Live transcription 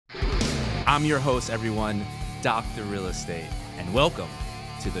I'm your host, everyone, Dr. Real Estate, and welcome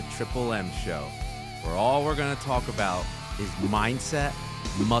to the Triple M Show, where all we're going to talk about is mindset,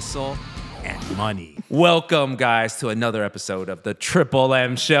 muscle, and money. Welcome, guys, to another episode of the Triple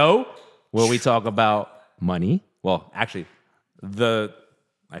M Show, where we talk about money. Well, actually,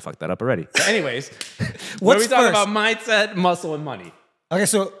 I fucked that up already. So anyways, where we talk about mindset, muscle, and money. Okay,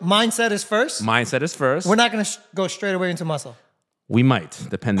 so mindset is first? Mindset is first. We're not going to go straight away into muscle. We might,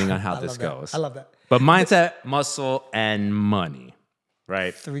 depending on how this goes. I love that. But mindset, muscle, and money,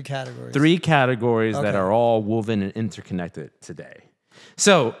 right? 3 categories. 3 categories that are all woven and interconnected today.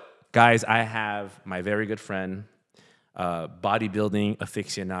 So, guys, I have my very good friend, bodybuilding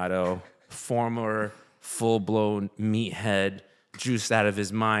aficionado, former full-blown meathead, juiced out of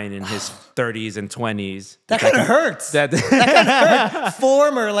his mind in his 30s and 20s. That kind of hurts. That kind of hurts.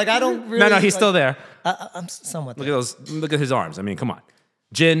 Former, like I don't really... No, he's still there. I'm somewhat there. Look at his arms. I mean, come on.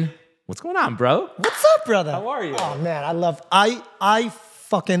 Jin, what's going on, bro? What's up, brother? How are you? Oh, man, I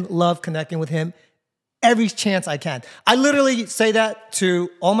fucking love connecting with him every chance I can. I literally say that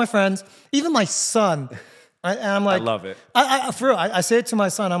to all my friends, even my son. And I'm like... I love it. For real, I say it to my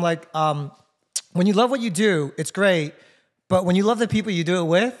son. I'm like, when you love what you do, it's great. But when you love the people you do it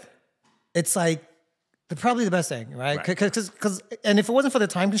with, it's like probably the best thing, right? Because and if it wasn't for the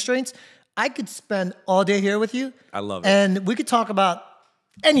time constraints, I could spend all day here with you. I love it. And we could talk about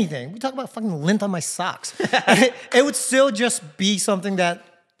anything. We talk about fucking lint on my socks. It would still just be something that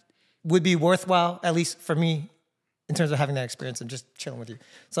would be worthwhile, at least for me, in terms of having that experience and just chilling with you.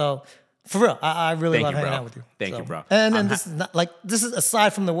 So for real, I really love hanging out with you. Thank you, bro. And this is not like this is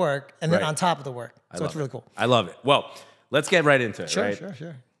aside from the work and then on top of the work. So it's really cool. I love it. Well, let's get right into it, right?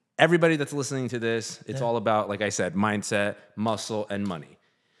 Sure. Everybody that's listening to this, it's all about, like I said, mindset, muscle, and money.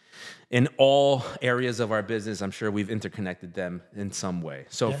 In all areas of our business, I'm sure we've interconnected them in some way.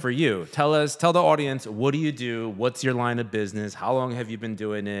 So for you, tell the audience, what do you do? What's your line of business? How long have you been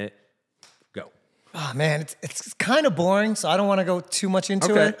doing it? Go. Oh, man, it's kind of boring, so I don't want to go too much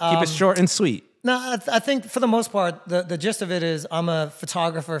into it. Keep it short and sweet. No, I think for the most part, the gist of it is I'm a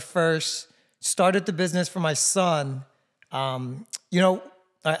photographer first, started the business for my son.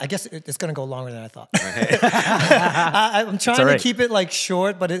 I guess it's going to go longer than I thought. I'm trying to keep it like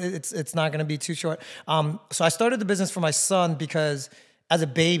short, but it's not going to be too short. So I started the business for my son because as a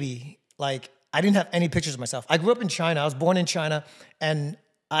baby, like I didn't have any pictures of myself. I grew up in China. I was born in China, and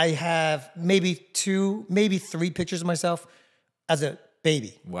I have maybe 2, maybe 3 pictures of myself as a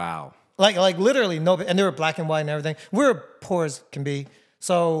baby. Wow. Like literally no, and they were black and white and everything. We were poor as can be.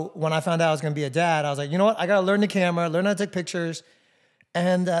 So when I found out I was going to be a dad, I was like, you know what? I got to learn the camera, learn how to take pictures.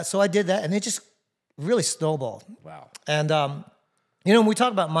 And so I did that, and it just really snowballed. Wow. And, when we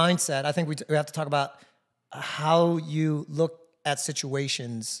talk about mindset, I think we have to talk about how you look at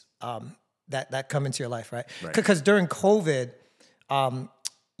situations that come into your life, right? Because during COVID,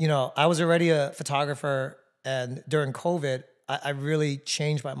 I was already a photographer, and during COVID, I really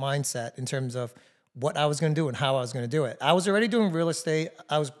changed my mindset in terms of what I was going to do and how I was going to do it. I was already doing real estate.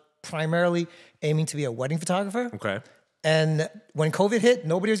 I was primarily aiming to be a wedding photographer. Okay. And when COVID hit,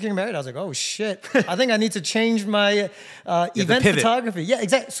 nobody was getting married. I was like, oh, shit. I think I need to change my event photography. Yeah,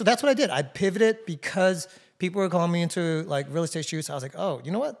 exactly. So that's what I did. I pivoted because people were calling me into like real estate shoots. I was like, oh,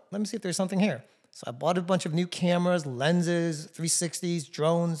 you know what? Let me see if there's something here. So I bought a bunch of new cameras, lenses, 360s,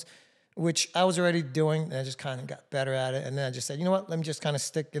 drones, which I was already doing. And I just kind of got better at it. And then I just said, you know what? Let me just kind of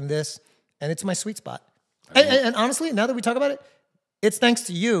stick in this. And it's my sweet spot. And honestly, now that we talk about it, it's thanks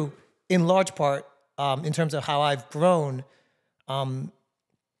to you in large part in terms of how I've grown.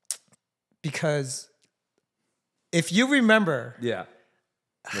 Because if you remember... Yeah.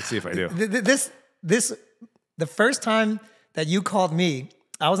 Let's see if I do. The first time that you called me,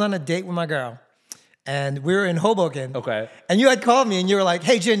 I was on a date with my girl. And we were in Hoboken. Okay. And you had called me and you were like,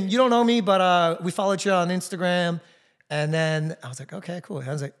 hey, Jin, you don't know me, but we followed you on Instagram. And then I was like, okay, cool.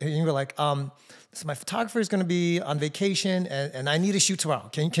 I was like, and you were like, so my photographer is going to be on vacation and I need a shoot tomorrow.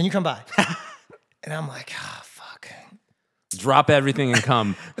 Can you come by? And I'm like, fuck. Drop everything and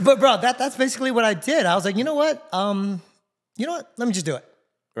come. But bro, that's basically what I did. I was like, you know what? Let me just do it.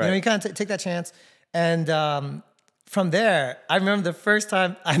 Right. You kind of take that chance. And from there, I remember the first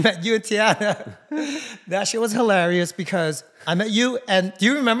time I met you and Tiana. That shit was hilarious because I met you, and do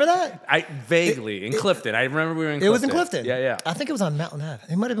you remember that? I vaguely in Clifton. I remember we were in Clifton. It was in Clifton. Yeah. I think it was on Mountain Ave.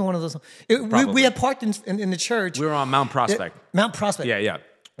 It might have been one of those. We had parked in the church. We were on Mount Prospect. Mount Prospect. Yeah.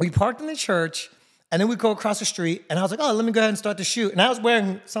 We parked in the church, and then we go across the street, and I was like, oh, let me go ahead and start the shoot. And I was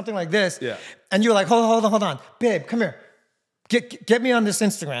wearing something like this. Yeah. And you were like, hold on. Babe, come here. Get me on this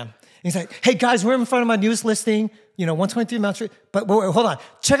Instagram. And he's like, hey, guys, we're in front of my newest listing. 123 Mount Street. But wait, hold on.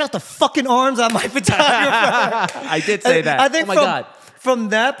 Check out the fucking arms on my photographer. I did say that. I think God. From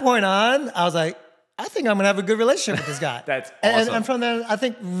that point on, I was like, I think I'm going to have a good relationship with this guy. That's awesome. And from then, I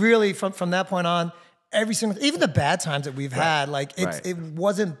think really from that point on, even the bad times that we've had, like it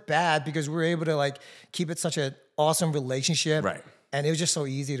wasn't bad because we were able to like keep it such an awesome relationship. Right. And it was just so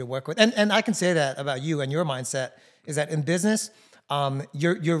easy to work with. And I can say that about you and your mindset is that in business,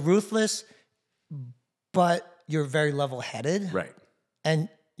 you're ruthless, but you're very level-headed. Right. And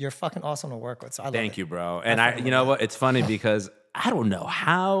you're fucking awesome to work with. So I love it. Thank you, bro. And you know what? It's funny because I don't know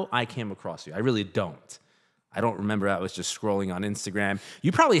how I came across you. I really don't. I don't remember. I was just scrolling on Instagram.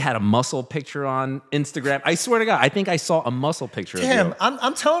 You probably had a muscle picture on Instagram. I swear to God, I think I saw a muscle picture of you.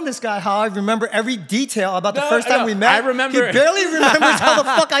 I'm telling this guy how I remember every detail about the first time we met. I remember. He barely remembers how the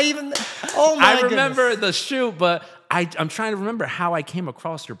fuck I even... Oh, my I remember goodness. the shoot, but I'm trying to remember how I came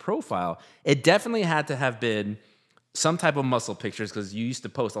across your profile. It definitely had to have been some type of muscle pictures because you used to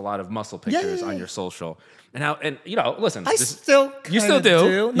post a lot of muscle pictures on your social. And listen, you still do. You still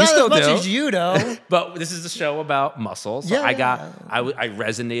do. Not as much as you, though. But this is a show about muscle. So Yeah, I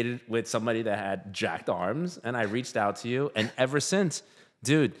resonated with somebody that had jacked arms, and I reached out to you. And ever since,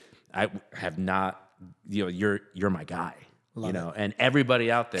 dude, I have not, you're my guy. Love it. And everybody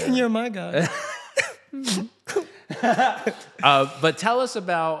out there. And you're my guy. But tell us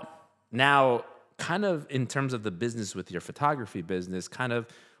about now, kind of in terms of the business with your photography business, kind of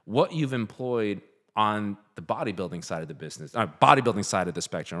what you've employed on the bodybuilding side of the business, bodybuilding side of the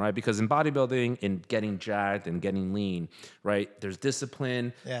spectrum, right? Because in bodybuilding, in getting jacked and getting lean, right, there's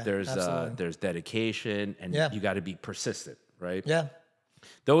discipline, there's dedication, and you got to be persistent, right? Yeah.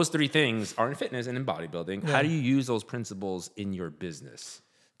 Those three things are in fitness and in bodybuilding. Yeah. How do you use those principles in your business?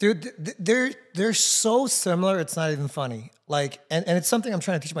 Dude, they're so similar, it's not even funny. Like, and it's something I'm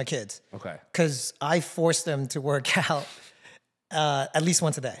trying to teach my kids. Okay. Because I force them to work out at least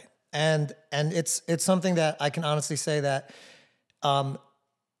once a day. And it's something that I can honestly say that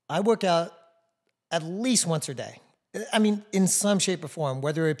I work out at least once a day. I mean, in some shape or form,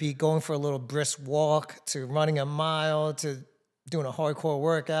 whether it be going for a little brisk walk, to running a mile, to doing a hardcore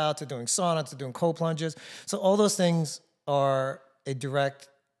workout, to doing sauna, to doing cold plunges. So all those things are a direct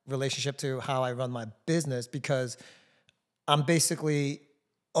relationship to how I run my business because I'm basically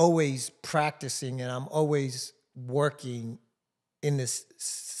always practicing and I'm always working in this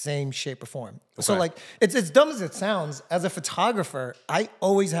same shape or form. Okay. So like, it's as dumb as it sounds, as a photographer, I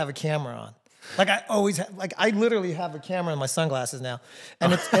always have a camera on. Like I literally have a camera in my sunglasses now.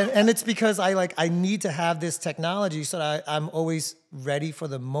 And it's, and it's because I need to have this technology so that I'm always ready for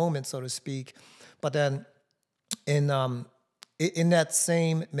the moment, so to speak. But then in that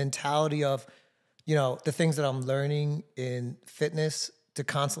same mentality of, the things that I'm learning in fitness to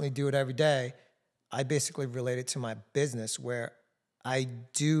constantly do it every day, I basically relate it to my business where I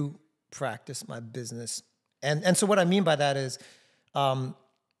do practice my business. And so what I mean by that is I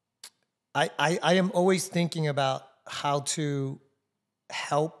am always thinking about how to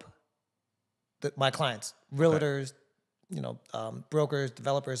help my clients, realtors, brokers,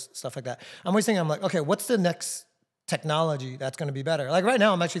 developers, stuff like that. I'm always thinking, I'm like, okay, what's the next technology that's going to be better? Like right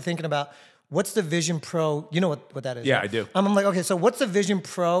now, I'm actually thinking about what's the Vision Pro. You know what that is? Yeah, right? I do. I'm like, okay, so what's the Vision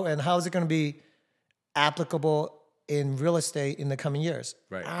Pro and how is it going to be applicable in real estate in the coming years?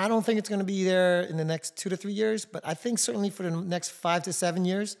 Right. I don't think it's going to be there in the next 2 to 3 years, but I think certainly for the next 5 to 7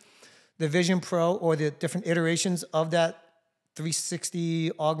 years, the Vision Pro or the different iterations of that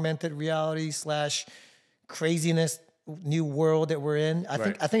 360 augmented reality / craziness new world that we're in, I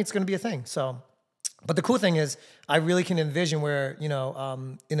think it's going to be a thing. So, but the cool thing is I really can envision where,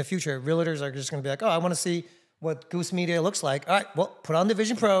 in the future, realtors are just going to be like, oh, I want to see what Goose Media looks like. All right, well, put on the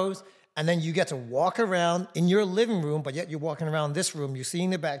Vision Pros, and then you get to walk around in your living room, but yet you're walking around this room. You're seeing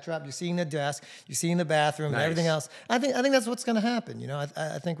the backdrop, you're seeing the desk, you're seeing the bathroom, and everything else. I think that's what's going to happen.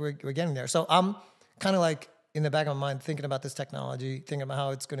 I think we're getting there. So I'm kind of like in the back of my mind thinking about this technology, thinking about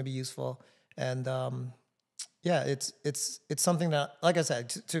how it's going to be useful, and it's something that, like I said,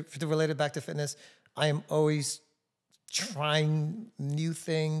 to relate it back to fitness, I am always trying new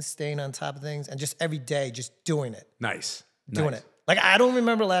things, staying on top of things, and just every day just doing it. Nice. Doing it. Like I don't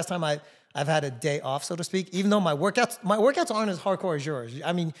remember last time I've had a day off, so to speak, even though my workouts aren't as hardcore as yours.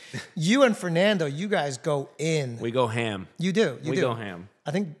 I mean, you and Fernando, you guys go in. We go ham. You do. We go ham.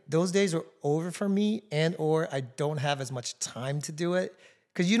 I think those days are over for me, or I don't have as much time to do it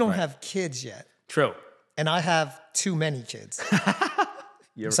because you don't have kids yet. True. And I have too many kids.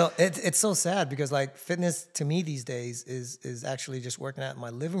 So it's so sad because like fitness to me these days is actually just working out in my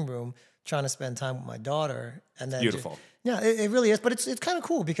living room, trying to spend time with my daughter. And then beautiful. It really is. But it's kind of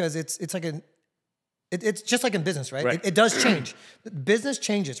cool because it's like it's just like in business, right? Right. It does change. Business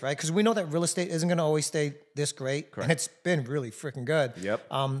changes, right? Because we know that real estate isn't going to always stay this great. Correct. And it's been really freaking good. Yep.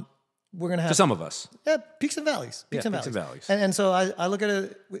 We're going to have... To some of us. Yeah, peaks and valleys. Peaks and valleys. And so I look at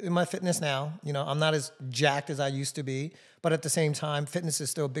it in my fitness now. You know, I'm not as jacked as I used to be. But at the same time, fitness is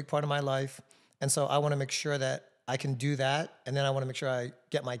still a big part of my life. And so I want to make sure that I can do that. And then I want to make sure I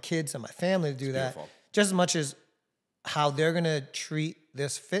get my kids and my family to do that. Beautiful. Just as much as how they're going to treat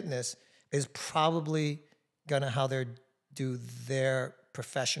this fitness is probably going to how they do their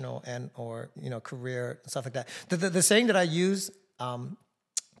professional and or, you know, career and stuff like that. The saying that I use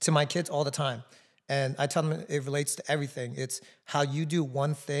to my kids all the time, and I tell them it relates to everything. It's how you do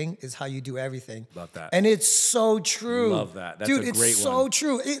one thing is how you do everything. Love that. And it's so true. Love that. That's Dude, a great one. it's so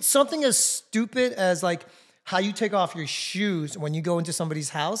true. It's something as stupid as like how you take off your shoes when you go into somebody's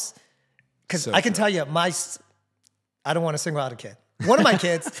house. Because I can tell you, I don't want to single out a kid. One of my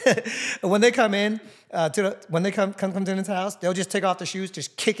kids, when they come in, when they come into the house, they'll just take off their shoes,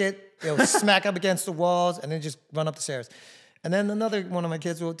 just kick it, they'll smack up against the walls, and then just run up the stairs. And then another one of my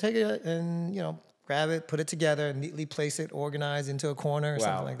kids will take it and, you know, grab it, put it together, and neatly place it, organized into a corner or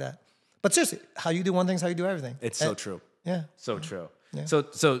something like that. But seriously, how you do one thing is how you do everything. It's so true. Yeah. So true. Yeah.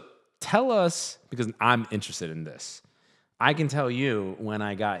 So tell us, because I'm interested in this. I can tell you when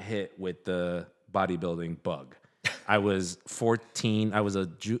I got hit with the bodybuilding bug. I was 14. I was a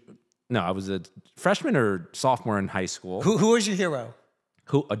freshman or sophomore in high school. Who was your hero?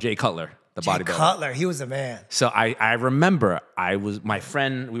 Jay Cutler, the bodybuilder. Jay Cutler, he was a man. So I remember my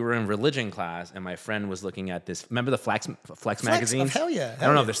friend, we were in religion class, and my friend was looking at this. Remember the Flex magazines? Hell yeah. I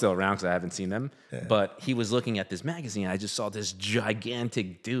don't know if they're still around because I haven't seen them. Yeah. But he was looking at this magazine. I just saw this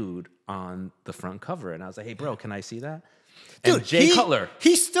gigantic dude on the front cover, and I was like, "Hey, bro, can I see that?" Dude, and Jay Cutler.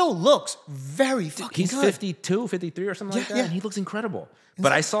 He still looks very fucking good. He's 52, 53 or something like that, and he looks incredible.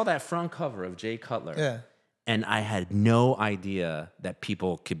 But I saw that front cover of Jay Cutler. Yeah. And I had no idea that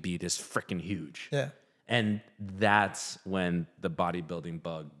people could be this freaking huge. Yeah. And that's when the bodybuilding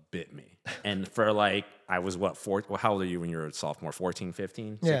bug bit me. And for like, I was how old are you when you were a sophomore? 14,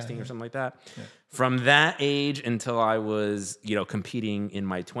 15, 16 or something like that? Yeah. From that age until I was, you know, competing in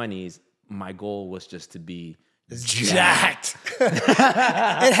my 20s, my goal was just to be jacked.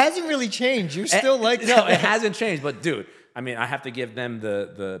 It hasn't really changed. You're still like that. No, it hasn't changed. But dude, I mean, I have to give them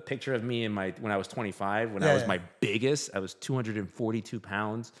the picture of me when I was 25, when I was my biggest. I was 242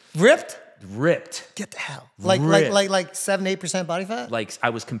 pounds. Ripped? Get the hell. Like 7-8% body fat? Like I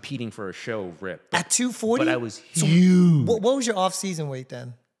was competing for a show ripped. At 240? But I was huge. What was your off-season weight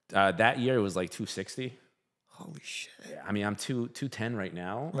then? That year it was like 260. Holy shit. Yeah, I mean, I'm 210 right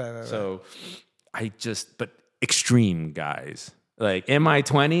now. Right. So but extreme guys. Like in my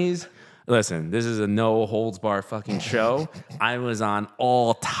 20s, listen, this is a no holds bar fucking show. I was on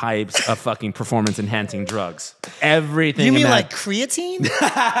all types of fucking performance enhancing drugs. Everything. You mean like creatine?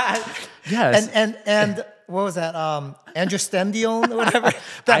 Yes. And what was that? Androstenedione or whatever?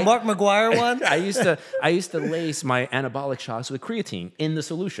 Mark McGuire one? I used to lace my anabolic shots with creatine in the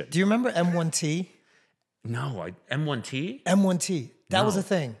solution. Do you remember M1T? No, M1T? M1T. That was a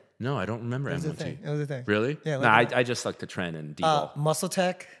thing. No, I don't remember M1T. It was a thing. Really? Yeah. No, I just like the trend and Debo. Muscle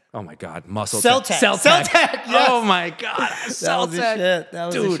Tech. Oh my God, Muscle Tech. Cell Tech. Yes. Oh my God, Cell Tech. That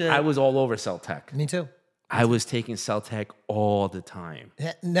was Dude, the shit. I was all over Cell Tech. Me too. I was taking Cell Tech all the time.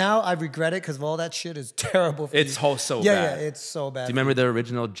 Now I regret it because all that shit is terrible for It's you. so bad. Yeah, it's so bad. Do you remember the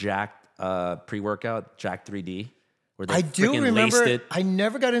original Jack pre-workout, Jack 3D? I do remember. I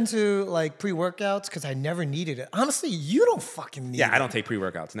never got into like pre-workouts because I never needed it. Honestly, you don't fucking need it. Yeah, I don't take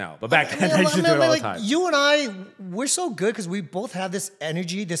pre-workouts now, but back then I used to do it all the time. You and I, we're so good because we both have this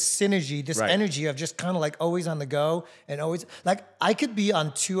energy, this synergy, this energy of just kind of like always on the go and always like I could be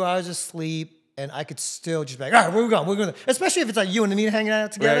on 2 hours of sleep and I could still just be like, all right, where we going? We're going. Especially if it's like you and me hanging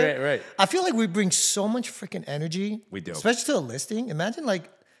out together. Right. I feel like we bring so much freaking energy. We do. Especially to a listing. Imagine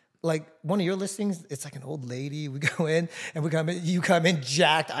like one of your listings, it's like an old lady. We go in and you come in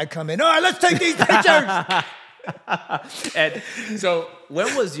jacked, I come in, all right, let's take these pictures. And so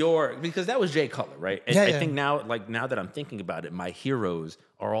when was because that was Jay Cutler, right? And I think now that I'm thinking about it, my heroes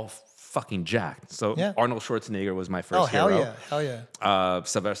are all fucking jacked. So Arnold Schwarzenegger was my first hero. Hell yeah.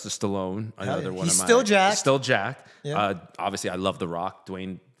 Sylvester Stallone, another one of my... still jacked. Still jacked. Yeah. Obviously, I love The Rock.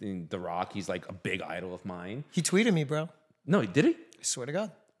 Dwayne The Rock, he's like a big idol of mine. He tweeted me, bro. No, did he? I swear to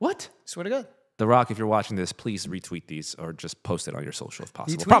God. What? Swear to God. The Rock, if you're watching this, please retweet these or just post it on your social if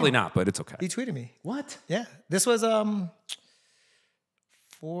possible. Probably not, but it's okay. He tweeted me. What? Yeah. This was 4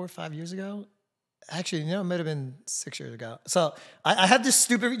 or 5 years ago. Actually, it might have been 6 years ago. So I had this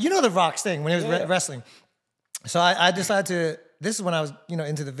stupid, The Rock's thing when he was wrestling. So I decided to this is when I was,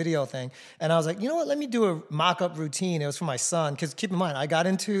 into the video thing. And I was like, you know what, let me do a mock-up routine. It was for my son. Because keep in mind, I got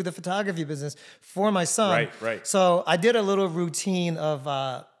into the photography business for my son. Right. So I did a little routine of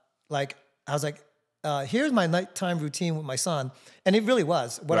I was like, here's my nighttime routine with my son. And it really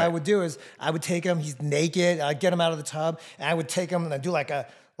was. What I would do is I would take him, he's naked, I'd get him out of the tub, and I would take him and I'd do like a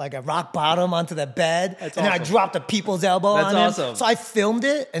rock bottom onto the bed. That's and awesome. Then I dropped a people's elbow on him. That's awesome. So I filmed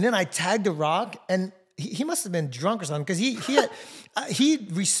it, and then I tagged the rock, and he must have been drunk or something, because he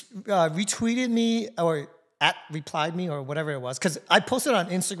retweeted me or replied me or whatever it was, because I posted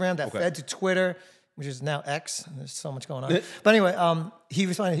on Instagram that fed to Twitter, which is now X. There's so much going on. But anyway, he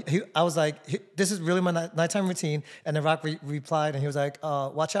responded. I was like, this is really my nighttime routine. And The Rock replied, and he was like,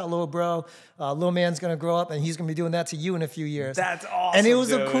 watch out, little bro. Little man's going to grow up, and he's going to be doing that to you in a few years. That's awesome, And it was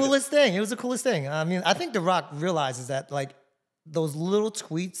dude. the coolest thing. It was the coolest thing. I mean, I think The Rock realizes that, like, those little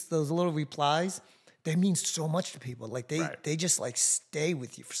tweets, those little replies, they mean so much to people. Like, they just, like, stay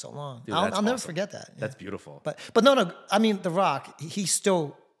with you for so long. Dude, I'll never forget that. That's beautiful. But no, I mean, The Rock, he's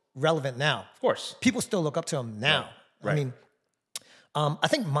still relevant now. Of course. People still look up to him now. Right. I mean, I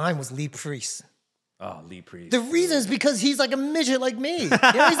think mine was Lee Priest. Oh, Lee Priest. The reason is because he's like a midget like me. He's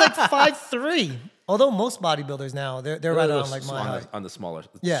like 5'3". Although most bodybuilders now, they're right on like my height. On the smaller,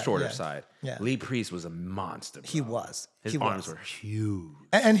 shorter side. Yeah. Lee Priest was a monster, bro. He was. His arms were huge.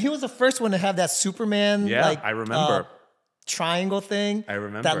 And he was the first one to have that Superman I remember. Triangle thing. I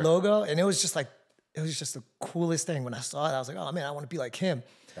remember. That logo. And it was just the coolest thing. When I saw it, I was like, oh man, I want to be like him.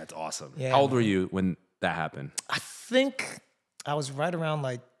 That's awesome. Yeah, How old were you when that happened? I think I was right around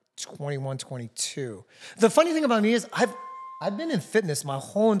like 21, 22. The funny thing about me is I've been in fitness my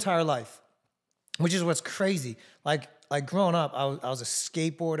whole entire life, which is what's crazy. Like growing up, I was a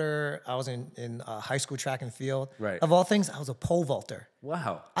skateboarder. I was in high school track and field. Right. Of all things, I was a pole vaulter.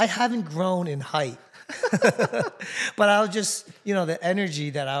 Wow. I haven't grown in height, but I was just, the energy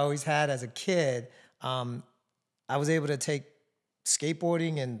that I always had as a kid. I was able to take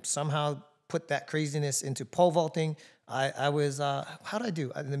skateboarding and somehow put that craziness into pole vaulting. I was, how did I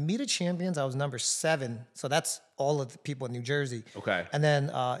do? In the meet of champions, I was number 7. So that's all of the people in New Jersey. Okay. And then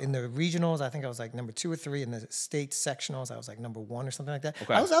in the regionals, I think I was like number 2 or 3. In the state sectionals, I was like number 1 or something like that.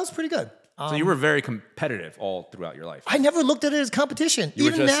 Okay. I was pretty good. So you were very competitive all throughout your life. I never looked at it as competition. You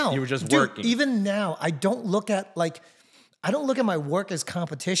were just working. Even now, I don't look at my work as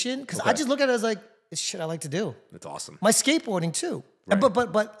competition, because I just look at it as like, it's shit I like to do. That's awesome. My skateboarding too. Right.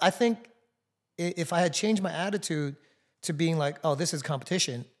 But I think if I had changed my attitude to being like, oh, this is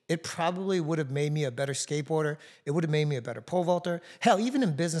competition, it probably would have made me a better skateboarder. It would have made me a better pole vaulter. Hell, even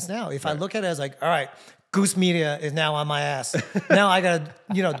in business now, if I look at it as like, all right, Goose Media is now on my ass. Now I gotta,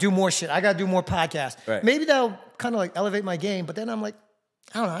 do more shit. I gotta do more podcasts. Right. Maybe that'll kind of like elevate my game. But then I'm like,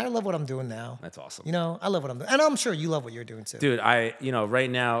 I don't know. I love what I'm doing now. That's awesome. I love what I'm doing. And I'm sure you love what you're doing too. Dude, right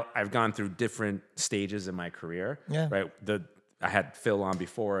now I've gone through different stages in my career. Yeah. Right. I had Phil on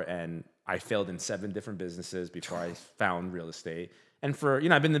before, and I failed in 7 different businesses before I found real estate. And for,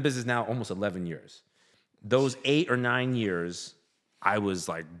 I've been in the business now almost 11 years. Those 8 or 9 years, I was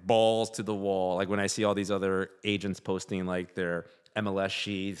like balls to the wall. Like when I see all these other agents posting like their MLS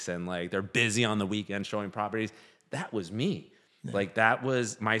sheets and like they're busy on the weekend showing properties, that was me. Yeah. Like that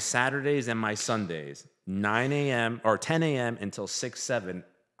was my Saturdays and my Sundays, 9 a.m. or 10 a.m. until 6, 7.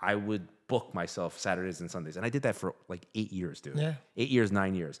 I would book myself Saturdays and Sundays. And I did that for like 8 years, dude. Yeah. 8 years,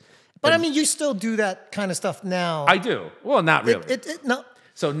 9 years. But I mean, you still do that kind of stuff now. I do. Well, not really. No.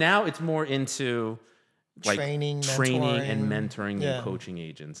 So now it's more into like training and mentoring and coaching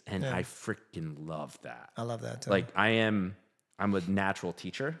agents. And I freaking love that. I love that too. Like I'm a natural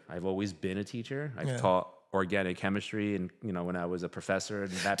teacher. I've always been a teacher. I've taught organic chemistry and, when I was a professor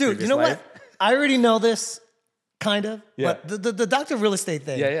in that previous life. What? I already know this, kind of. Yeah. But the Dr. Real Estate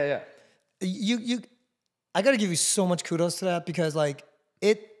thing. Yeah. I got to give you so much kudos to that, because like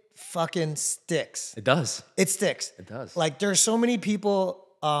it fucking sticks. It does. It sticks. It does. Like there's so many people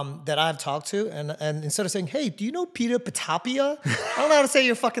that I've talked to, and instead of saying, hey, do you know Peter Patapia? I don't know how to say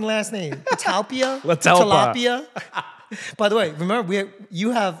your fucking last name. Patapia? Tilapia? By the way, remember,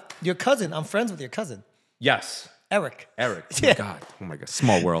 you have your cousin. I'm friends with your cousin. Yes. Eric. Oh my God.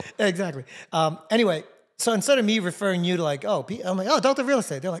 Small world. Exactly. Anyway, so instead of me referring you to like, I'm like, Dr. Real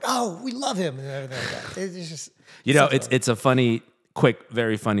Estate. They're like, oh, we love him and everything like that. It's just, it's a funny, quick,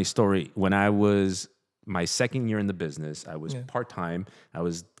 very funny story. When I was my second year in the business, I was part-time. I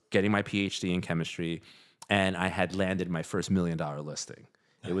was getting my PhD in chemistry, and I had landed my first $1 million listing.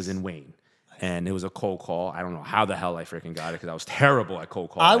 Nice. It was in Wayne. And it was a cold call. I don't know how the hell I freaking got it, because I was terrible at cold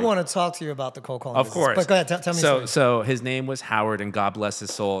calling. I want to talk to you about the cold calling. Of course. But go ahead, tell me. So his name was Howard, and God bless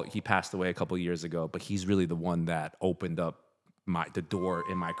his soul. He passed away a couple of years ago, but he's really the one that opened up the door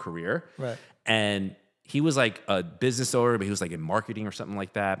in my career. Right. And he was like a business owner, but he was like in marketing or something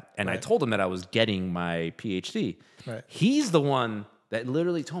like that. And I told him that I was getting my PhD. Right. He's the one that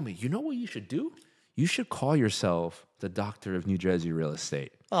literally told me, you know what you should do? You should call yourself the Doctor of New Jersey Real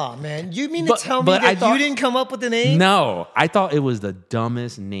Estate. Oh, man. You mean to tell me that you didn't come up with the name? No. I thought it was the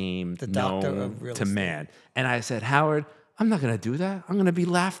dumbest name known to estate. man. And I said, Howard, I'm not going to do that. I'm going to be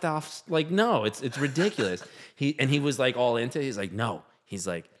laughed off. Like, no, it's ridiculous. He was like all into it. He's like, no. He's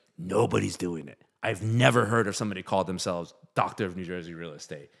like, nobody's doing it. I've never heard of somebody called themselves Doctor of New Jersey Real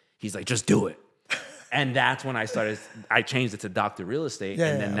Estate. He's like, just do it. And that's when I changed it to Dr. Real Estate.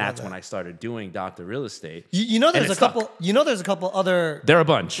 And then that's when I started doing Dr. Real Estate. You know, there's a couple other. There are a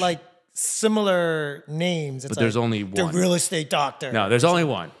bunch. Like similar names. It's but there's only one. The Real Estate Doctor. No, there's only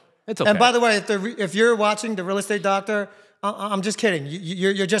one. It's okay. And by the way, if you're watching The Real Estate Doctor, I'm just kidding.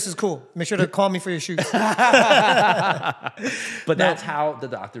 You're just as cool. Make sure to call me for your shoots. But that's how the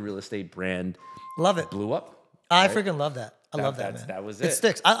Dr. Real Estate brand blew up. I freaking love that. I love that, man. That was it. It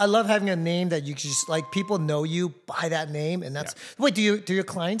sticks. I love having a name that you can just, like, people know you by that name. And that's, wait, do your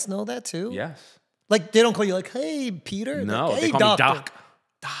clients know that too? Yes. Like, they don't call you like, hey, Peter? No, like, hey, they call me Doc.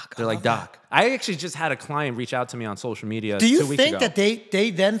 Doc. They're like, Doc. I actually just had a client reach out to me on social media 2 weeks ago. Do you think that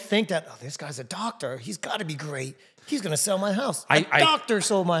they then think that, oh, this guy's a doctor. He's got to be great. He's going to sell my house. A doctor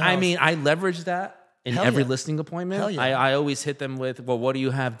sold my house. I mean, I leverage that in every listing appointment. Hell yeah. I always hit them with, well, what do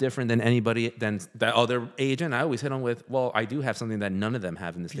you have different than anybody, than that other agent? I always hit them with, well, I do have something that none of them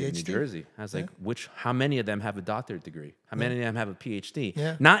have in the state of New Jersey. I was like, how many of them have a doctorate degree? How many of them have a PhD?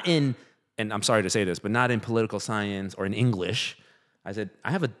 Yeah. Not in, and I'm sorry to say this, but not in political science or in English. I said, I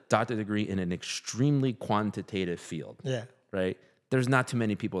have a doctorate degree in an extremely quantitative field. Yeah. Right? There's not too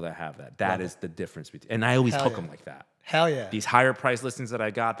many people that have that. That is the difference between, and I always hook them like that. Hell yeah. These higher price listings that I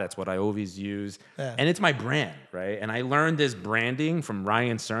got, that's what I always use. Yeah. And it's my brand, right? And I learned this branding from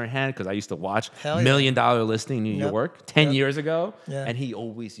Ryan Serhant because I used to watch $1 Million Listing in New York 10 years ago. Yeah. And he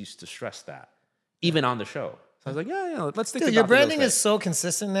always used to stress that, even on the show. So I was like, let's stick to your branding is so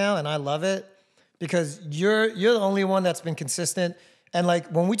consistent now, and I love it because you're the only one that's been consistent. And like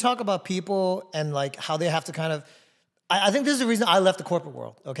when we talk about people and like how they have to kind of, I think this is the reason I left the corporate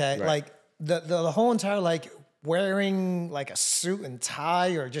world, okay? Right. Like the whole entire like wearing like a suit and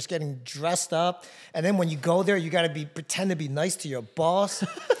tie or just getting dressed up. And then when you go there, you got to pretend to be nice to your boss.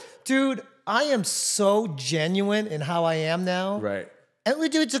 Dude, I am so genuine in how I am now. Right. And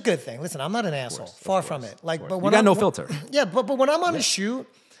it's a good thing. Listen, I'm not an asshole. Far from it. Like, but when you got no filter. Yeah, but when I'm on a shoot,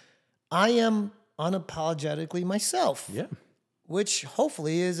 I am unapologetically myself. Yeah. Which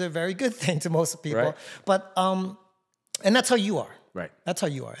hopefully is a very good thing to most people. Right. But and that's how you are. Right. That's how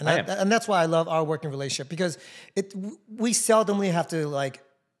you are. And that's why I love our working relationship because we seldomly have to like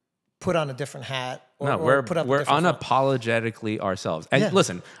put on a different hat or put up we're unapologetically ourselves. And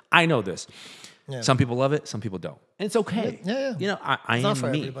listen, I know this. Yeah. Some people love it, some people don't. And it's okay. Yeah. You know, I am for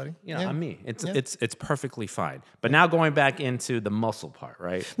me. Everybody. You know, I'm me. It's perfectly fine. But now going back into the muscle part,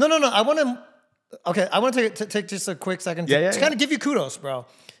 right? No. I want to take just a quick second to kind of give you kudos, bro.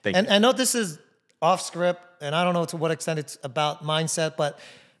 Thank you. I know this is off script, and I don't know to what extent it's about mindset, but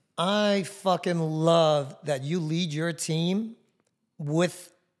I fucking love that you lead your team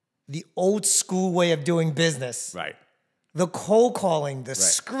with the old school way of doing business. Right. The cold calling, the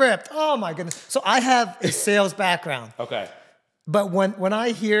script. Oh my goodness. So I have a sales background. Okay. But when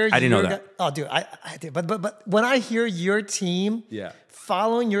I hear I didn't know that. Oh, dude, I did. But when I hear your team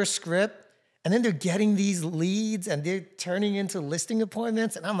following your script, and then they're getting these leads and they're turning into listing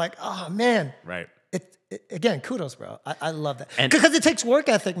appointments. And I'm like, oh, man. Right. Again, kudos, bro. I love that. Because it takes work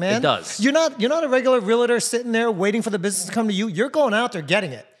ethic, man. It does. You're not a regular realtor sitting there waiting for the business to come to you. You're going out there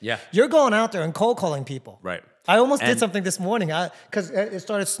getting it. Yeah. You're going out there and cold calling people. Right. I almost did something this morning because it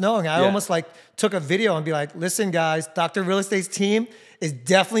started snowing. I almost like took a video and be like, listen, guys, Dr. Real Estate's team is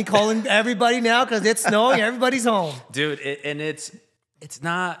definitely calling everybody now because it's snowing. Everybody's home. Dude, it's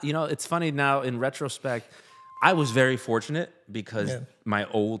not, it's funny now in retrospect, I was very fortunate because my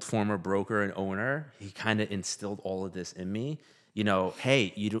old former broker and owner, he kind of instilled all of this in me.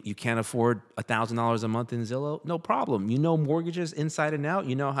 Hey, you can't afford $1,000 a month in Zillow? No problem. You know mortgages inside and out.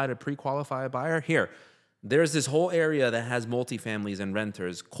 You know how to pre-qualify a buyer? Here, there's this whole area that has multifamilies and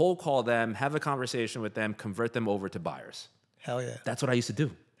renters. Cold call them, have a conversation with them, convert them over to buyers. Hell yeah. That's what I used to do.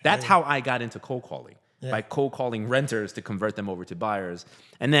 That's how I got into cold calling. By cold calling renters to convert them over to buyers.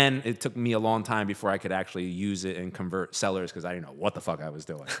 And then it took me a long time before I could actually use it and convert sellers because I didn't know what the fuck I was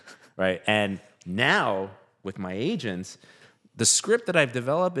doing, right? And now with my agents, the script that I've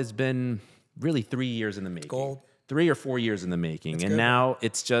developed has been really 3 years in the making. Gold. 3 or 4 years in the making. That's and good. Now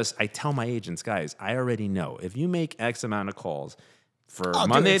it's just, I tell my agents, guys, I already know if you make X amount of calls for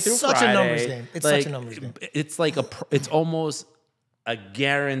Monday through such Friday. a numbers game. It's such a numbers game. It's like it's almost a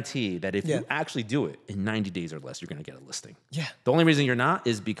guarantee that if you actually do it in 90 days or less, you're going to get a listing. Yeah. The only reason you're not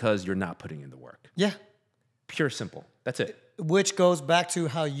is because you're not putting in the work. Yeah. Pure simple. That's it. Which goes back to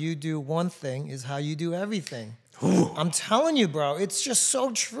how you do one thing is how you do everything. I'm telling you, bro, it's just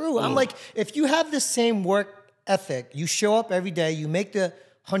so true. I'm like, if you have the same work ethic, you show up every day, you make the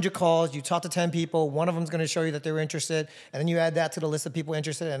 100 calls, you talk to 10 people, one of them's going to show you that they're interested, and then you add that to the list of people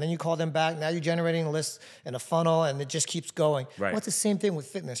interested, and then you call them back. Now you're generating a list and a funnel, and it just keeps going. Right. Well, it's the same thing with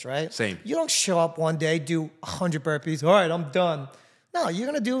fitness, right? Same. You don't show up one day, do 100 burpees, all right, I'm done. No, you're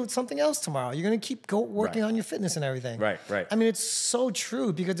going to do something else tomorrow. You're going to keep working on your fitness and everything. Right. I mean, it's so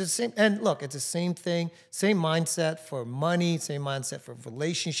true because it's the same. And look, it's the same thing, same mindset for money, same mindset for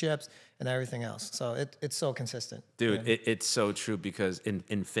relationships and everything else. So it's so consistent. Dude, it's so true because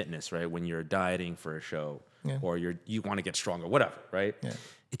in fitness, right, when you're dieting for a show or you want to get stronger, whatever, right? Yeah.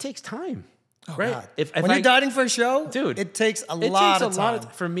 It takes time. Oh, right? God. If when you're dieting for a show, dude, it takes a lot of time.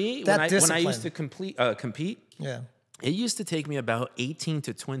 For me, when I used to compete, yeah. It used to take me about 18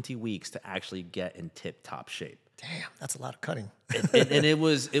 to 20 weeks to actually get in tip-top shape. Damn, that's a lot of cutting. and it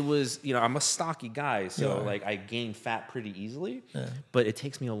was, you know, I'm a stocky guy, so like I gain fat pretty easily. Yeah. But it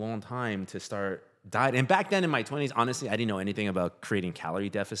takes me a long time to start dieting. And back then in my 20s, honestly, I didn't know anything about creating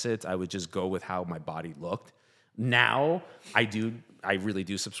calorie deficits. I would just go with how my body looked. Now I really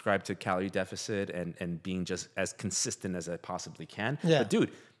do subscribe to calorie deficit and being just as consistent as I possibly can. Yeah. But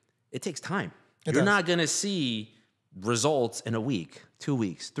dude, it takes time. You're not gonna see results in a week, 2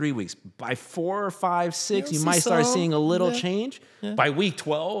 weeks, 3 weeks. By 4 or 5, 6, you might start seeing a little change. Yeah. By week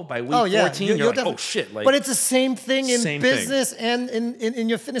 12, by week 14, you're like, oh shit. Like, but it's the same thing in business and in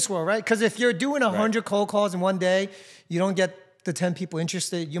your fitness world, right? Because if you're doing 100 cold calls in one day, you don't get the 10 people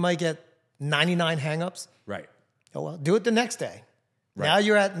interested. You might get 99 hangups. Right. Oh, well, do it the next day. Right. Now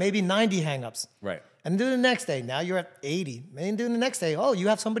you're at maybe 90 hangups. Right. And do the next day. Now you're at 80. And do the next day. Oh, you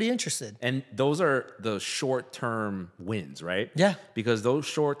have somebody interested. And those are the short-term wins, right? Yeah. Because those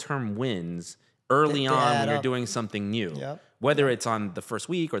short-term wins early on when you're doing something new, whether it's on the first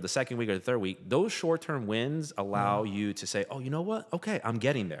week or the second week or the third week, those short-term wins allow you to say, oh, you know what? Okay, I'm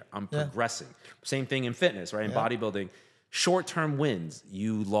getting there. I'm progressing. Same thing in fitness, right? In bodybuilding, short-term wins,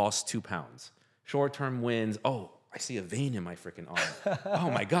 you lost 2 pounds. Short-term wins, oh, I see a vein in my freaking arm.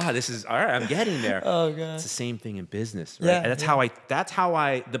 Oh my God, this is all right. I'm getting there. Oh God, it's the same thing in business, right? Yeah, and that's how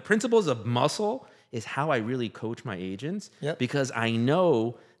I. The principles of muscle is how I really coach my agents because I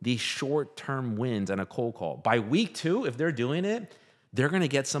know these short-term wins on a cold call. By week 2, if they're doing it, they're gonna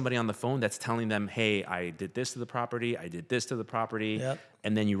get somebody on the phone that's telling them, "Hey, I did this to the property. I did this to the property,"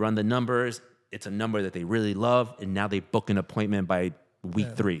 and then you run the numbers. It's a number that they really love, and now they book an appointment by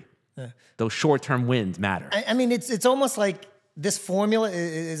week 3. Yeah. Those short-term wins matter. I mean, it's almost like this formula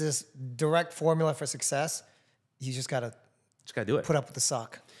is this direct formula for success. You just gotta do it. Put up with the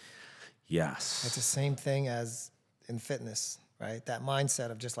suck. Yes. It's the same thing as in fitness, right? That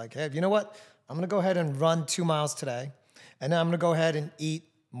mindset of just like, hey, you know what? I'm gonna go ahead and run 2 miles today, and then I'm gonna go ahead and eat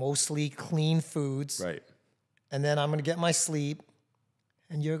mostly clean foods. Right. And then I'm gonna get my sleep,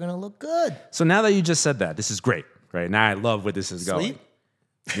 and you're gonna look good. So now that you just said that, this is great, right? Now I love where this is going.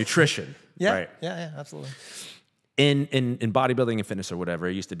 Nutrition. Right? Yeah, absolutely. In bodybuilding and fitness or whatever,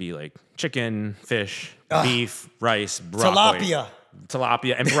 it used to be like chicken, fish, beef, rice, broccoli.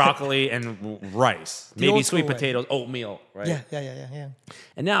 Tilapia and broccoli and rice. Maybe sweet potatoes, oatmeal, right? Yeah.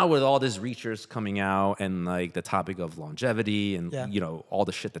 And now with all these research coming out and like the topic of longevity and you know all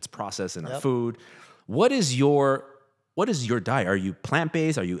the shit that's processed in our food, what is your diet? Are you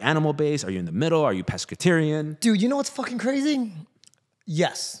plant-based? Are you animal-based? Are you in the middle? Are you pescatarian? Dude, you know what's fucking crazy?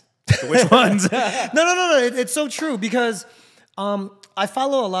 Yes. So which ones? No. It's so true because I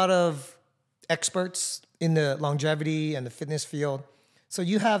follow a lot of experts in the longevity and the fitness field. So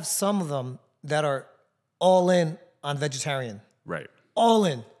you have some of them that are all in on vegetarian. Right. All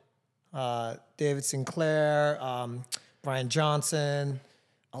in. David Sinclair, Brian Johnson,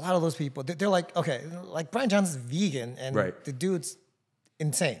 a lot of those people. They're like, okay, like Brian Johnson's vegan and the dude's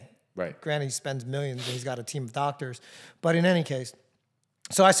insane. Right. Granted, he spends millions and he's got a team of doctors. But in any case,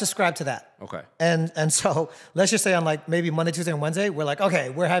 so I subscribe to that. Okay. And so let's just say on like maybe Monday, Tuesday, and Wednesday, we're like, okay,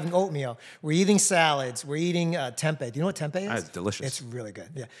 we're having oatmeal. We're eating salads. We're eating tempeh. Do you know what tempeh is? It's delicious. It's really good.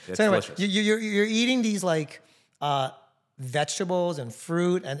 Yeah. It's so anyway, delicious. You're eating these like vegetables and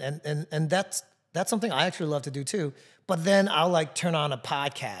fruit, and that's something I actually love to do too. But then I'll like turn on a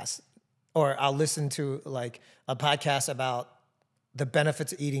podcast, or I'll listen to like a podcast about the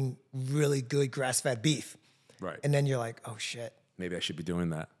benefits of eating really good grass-fed beef. Right. And then you're like, oh shit. Maybe I should be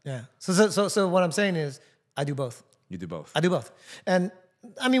doing that. Yeah. So what I'm saying is I do both. You do both. I do both. And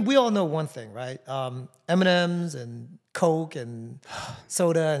I mean, we all know one thing, right? M&Ms and Coke and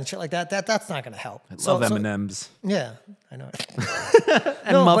soda and shit like that. That's not going to help. I love M&Ms. Yeah, I know.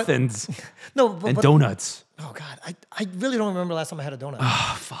 And muffins. But donuts. Oh God, I really don't remember the last time I had a donut.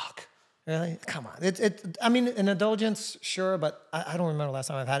 Oh, fuck. Really? Come on. I mean, an indulgence, sure, but I don't remember the last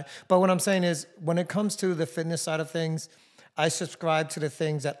time I've had it. But what I'm saying is, when it comes to the fitness side of things, I subscribe to the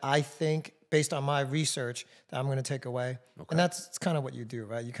things that I think, based on my research, that I'm going to take away. Okay. And that's kind of what you do,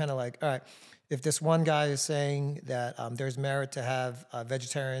 right? You kind of like, all right, if this one guy is saying that there's merit to have a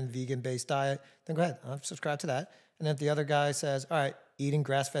vegetarian, vegan-based diet, then go ahead, I'll subscribe to that. And if the other guy says, all right, eating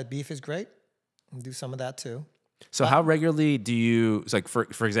grass-fed beef is great, I'll do some of that too. So how regularly do you, like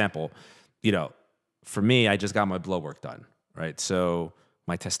for example, you know, for me, I just got my blood work done, right? So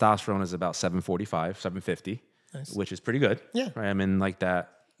my testosterone is about 745, 750, nice. Which is pretty good. Yeah. Right? I'm in like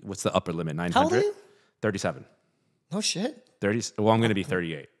that, what's the upper limit, 900? How old are you? 37. Oh shit. 30, well, I'm going to be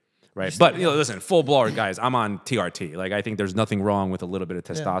 38. Right. But, you know, listen, full blower guys, I'm on TRT. Like, I think there's nothing wrong with a little bit of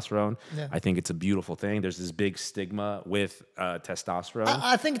testosterone. Yeah. I think it's a beautiful thing. There's this big stigma with testosterone.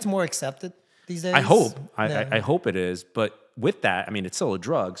 I think it's more accepted these days. I hope. I hope it is. But with that, I mean, it's still a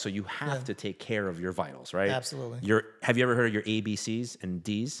drug, so you have to take care of your vitals, right? Absolutely. Have you ever heard of your ABCs and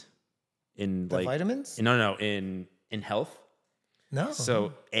Ds? In the vitamins? No. In health. No.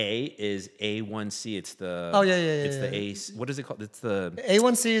 So A is A1C. It's the It's the A. What is it called? It's the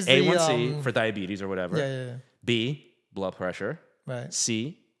A1C is A1C for diabetes or whatever. Yeah. B, blood pressure. Right.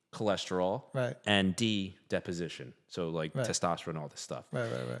 C, cholesterol. Right. And D, deposition. So like testosterone, all this stuff. Right.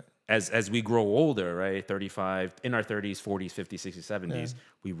 As we grow older, right, 35, in our 30s, 40s, 50s, 60s, 70s,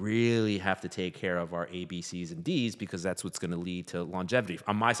 we really have to take care of our A, B, C's, and D's because that's what's going to lead to longevity.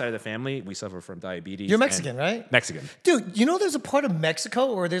 On my side of the family, we suffer from diabetes. You're Mexican, right? Mexican. Dude, you know there's a part of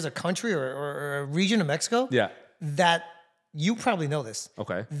Mexico, or there's a country or a region of Mexico that you probably know this.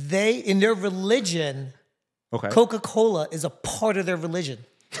 Okay. They, in their religion, Coca-Cola is a part of their religion.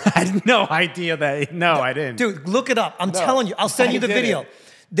 I had no idea that. No, I didn't. Dude, look it up. I'm telling you. I'll send you the video.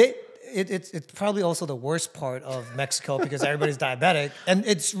 It's probably also the worst part of Mexico because everybody's diabetic, and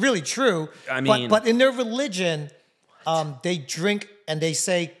it's really true. I mean, but in their religion, they drink and they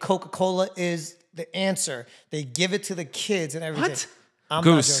say Coca-Cola is the answer. They give it to the kids and everything. What?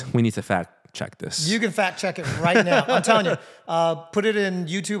 Goose, we need to fact check this. You can fact check it right now. I'm telling you. Put it in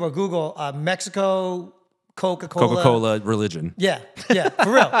YouTube or Google. Mexico Coca-Cola. Coca-Cola religion. Yeah,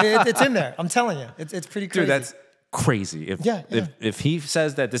 for real. It's in there. I'm telling you. It's pretty crazy. Dude, that's crazy. If he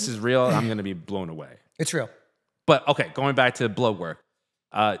says that this is real, I'm going to be blown away. It's real. But okay, going back to blood work.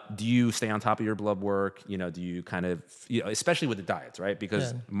 Do you stay on top of your blood work? You know, do you kind of, especially with the diets, right?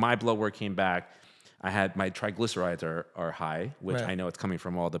 Because my blood work came back. I had my triglycerides are high, which I know it's coming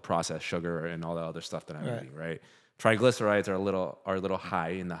from all the processed sugar and all the other stuff that I'm eating, right? Triglycerides are a little high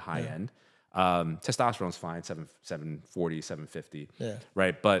in the high end. Testosterone's fine, 740, 750,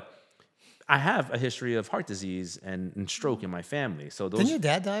 right? But I have a history of heart disease and stroke in my family. So didn't your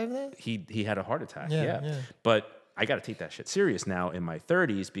dad die of that? He had a heart attack. Yeah. But I got to take that shit serious now in my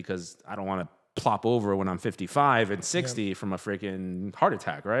 30s because I don't want to plop over when I'm 55 and 60 from a freaking heart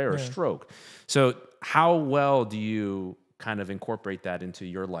attack, right? Or a stroke. So how well do you kind of incorporate that into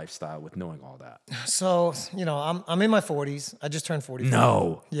your lifestyle with knowing all that? So, I'm in my 40s. I just turned 45.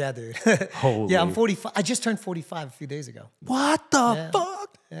 No. Yeah, dude. Holy. Yeah, I'm 45. I just turned 45 a few days ago. What the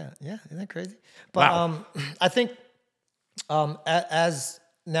fuck? Yeah. Isn't that crazy? But I think as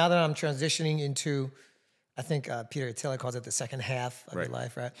now that I'm transitioning into, I think Peter Taylor calls it the second half of your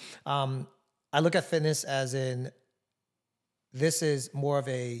life, right? I look at fitness as in, this is more of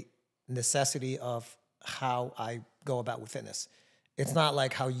a necessity of how I go about with fitness. It's not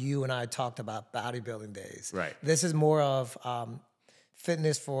like how you and I talked about bodybuilding days. Right. This is more of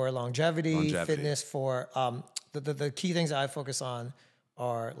fitness for longevity. Fitness for the key things I focus on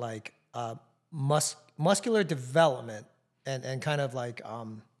are like muscular development and kind of like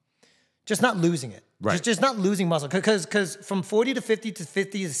just not losing it. Right. Just not losing muscle. Because from 40 to 50 to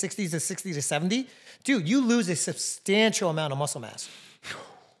 50 to 60 to 60 to 70, dude, you lose a substantial amount of muscle mass.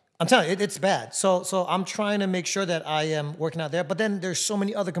 I'm telling you, it's bad. So I'm trying to make sure that I am working out there. But then there's so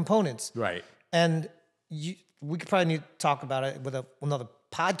many other components. Right. And we could probably need to talk about it with another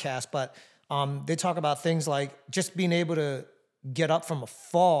podcast. But they talk about things like just being able to get up from a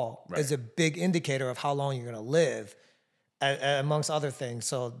fall is a big indicator of how long you're going to live, amongst other things.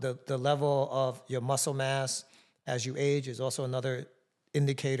 So the level of your muscle mass as you age is also another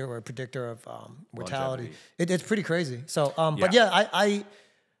indicator or predictor of mortality. It's pretty crazy. So, but yeah,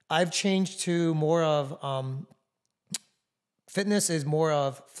 I've changed to more of fitness is more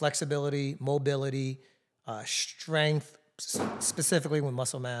of flexibility, mobility, strength, specifically with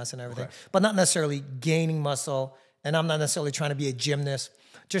muscle mass and everything, but not necessarily gaining muscle. And I'm not necessarily trying to be a gymnast,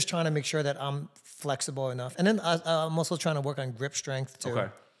 just trying to make sure that I'm flexible enough. And then I'm also trying to work on grip strength too.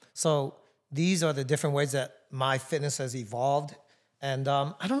 Okay. So these are the different ways that my fitness has evolved. And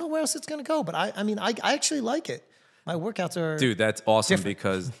I don't know where else it's going to go, but I mean, I actually like it. My workouts are Dude, that's awesome different.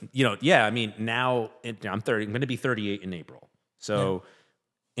 Because, you know, yeah, I mean, now I'm 30. I'm going to be 38 in April. So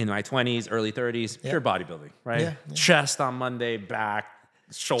in my 20s, early 30s, pure bodybuilding, right? Yeah. Chest on Monday, back,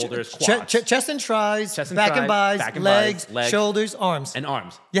 shoulders, quads. Chest and tries, back and buys, legs, shoulders, arms. And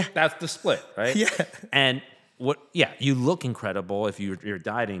arms. Yeah. That's the split, right? Yeah. And you look incredible if you're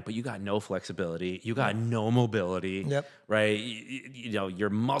dieting, but you got no flexibility. You got no mobility, right? You know, your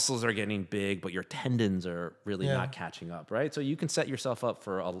muscles are getting big, but your tendons are really not catching up, right? So you can set yourself up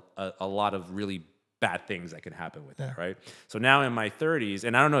for a lot of really bad things that can happen with that, right? So now in my 30s,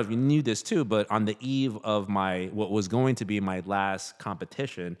 and I don't know if you knew this too, but on the eve of what was going to be my last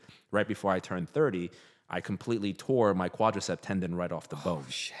competition, right before I turned 30, I completely tore my quadricep tendon right off the bone.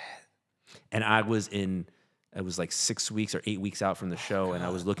 Oh, shit. And I was like 6 weeks or 8 weeks out from the show, and I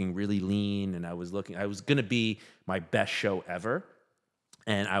was looking really lean, and I was going to be my best show ever.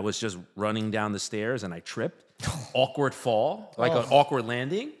 And I was just running down the stairs, and I tripped. Awkward fall, like an awkward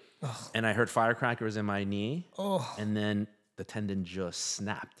landing. And I heard firecrackers in my knee. And then the tendon just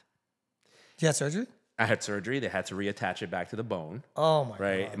snapped. You had surgery? I had surgery. They had to reattach it back to the bone. Oh, my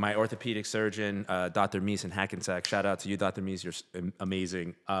God. My orthopedic surgeon, Dr. Meese in Hackensack, shout out to you, Dr. Meese. You're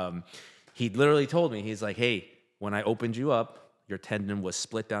amazing. He literally told me, he's like, hey, when I opened you up, your tendon was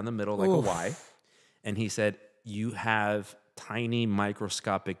split down the middle like a Y. And he said, you have tiny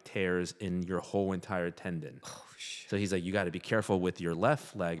microscopic tears in your whole entire tendon. Oh, shit. So he's like, you got to be careful with your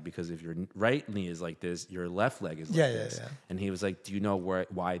left leg, because if your right knee is like this, your left leg is like this. Yeah. And he was like, do you know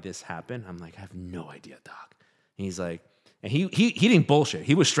why this happened? I'm like, I have no idea, doc. And he's like, and he didn't bullshit.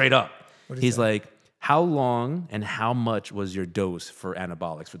 He was straight up. He's like, how long and how much was your dose for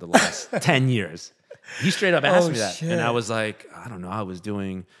anabolics for the last 10 years? He straight up asked me that. Shit. And I was like, I don't know. I was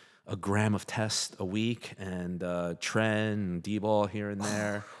doing a gram of test a week and tren and D-ball here and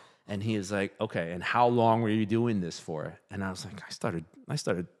there. And he was like, okay, and how long were you doing this for? And I was like, I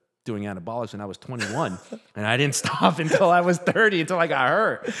started doing anabolics when I was 21. And I didn't stop until I was 30, until I got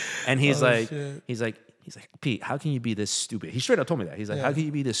hurt. And he's like, Pete, how can you be this stupid? He straight up told me that. He's like, how can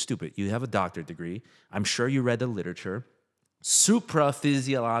you be this stupid? You have a doctorate degree. I'm sure you read the literature.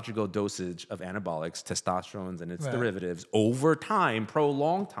 Supraphysiological dosage of anabolics, testosterone and its derivatives over time,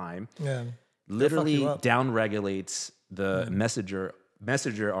 prolonged time, literally downregulates the messenger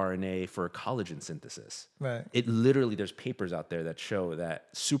RNA for collagen synthesis. Right. It literally, there's papers out there that show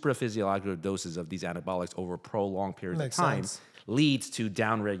that supraphysiological doses of these anabolics over prolonged periods of time leads to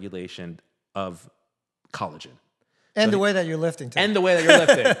downregulation of collagen. And the way that you're lifting too. And the way that you're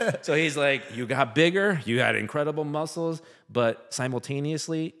lifting. So he's like, you got bigger, you had incredible muscles, but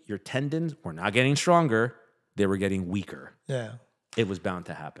simultaneously, your tendons were not getting stronger, they were getting weaker. Yeah. It was bound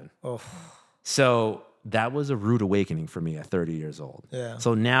to happen. Oh. So that was a rude awakening for me at 30 years old. Yeah.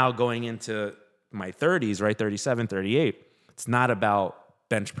 So now going into my 30s, right, 37, 38, it's not about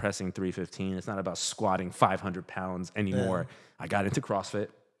bench pressing 315. It's not about squatting 500 pounds anymore. Yeah. I got into CrossFit.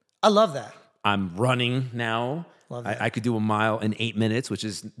 I love that. I'm running now. I could do a mile in 8 minutes, which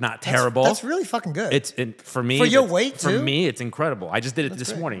is not terrible. That's really fucking good. For me, for your weight too. For me, it's incredible. I just did it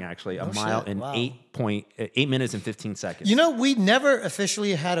this morning, actually. A mile in 8 minutes and 15 seconds. You know, we never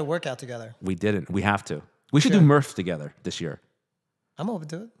officially had a workout together. We didn't. We have to. We should do Murph together this year. I'm open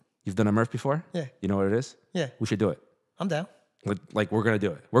to it. You've done a Murph before? Yeah. You know what it is? Yeah. We should do it. I'm down. Like, we're going to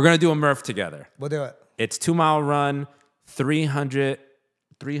do it. We're going to do a Murph together. We'll do it. It's 2 mile run, 300.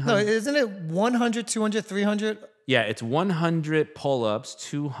 No, isn't it 100, 200, 300? Yeah, it's 100 pull-ups,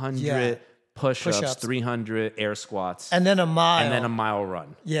 200 push-ups, 300 air squats. And then a mile. And then a mile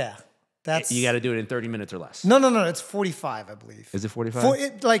run. Yeah. You got to do it in 30 minutes or less. No. It's 45, I believe. Is it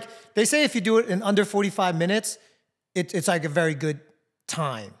 45? Like, they say if you do it in under 45 minutes, it's like a very good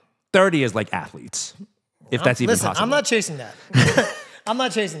time. 30 is like athletes, if that's even possible. I'm not chasing that. I'm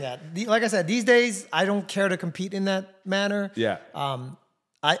not chasing that. Like I said, these days, I don't care to compete in that manner. Yeah.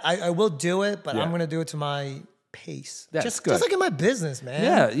 I will do it, but I'm going to do it to my pace. That's good. Just like in my business,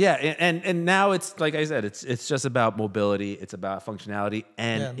 man. Yeah. And now it's, like I said, it's just about mobility, it's about functionality,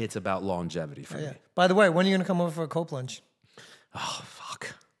 and it's about longevity for me. By the way, when are you going to come over for a cold plunge? Oh,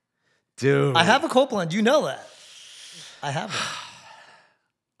 fuck. Dude. I have a cold plunge. You know that. I have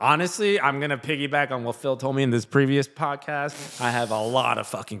it. Honestly, I'm going to piggyback on what Phil told me in this previous podcast. I have a lot of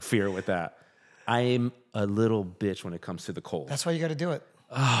fucking fear with that. I am a little bitch when it comes to the cold. That's why you got to do it.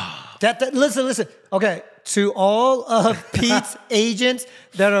 Listen. Okay, to all of Pete's agents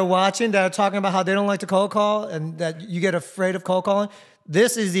that are watching, that are talking about how they don't like to cold call and that you get afraid of cold calling,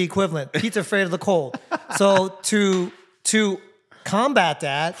 this is the equivalent. Pete's afraid of the cold. So to combat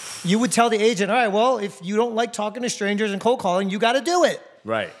that, you would tell the agent, all right, well, if you don't like talking to strangers and cold calling, you got to do it.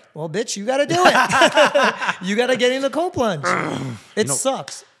 Right. Well, bitch, you got to do it. You got to get in the cold plunge. It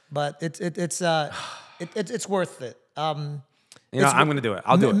sucks, but it's worth it. I'm going to do it.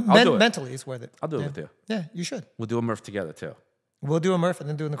 I'll do it. I'll do it. Mentally, it's worth it. I'll do it with you. Yeah, you should. We'll do a Murph together, too. We'll do a Murph and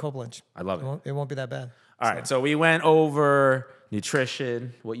then do in the cold plunge. I love it. It won't be that bad. All right, so we went over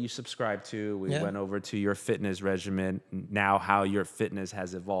nutrition, what you subscribe to. We went over to your fitness regimen, now how your fitness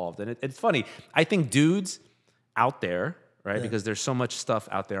has evolved. And it's funny. I think dudes out there, right, because there's so much stuff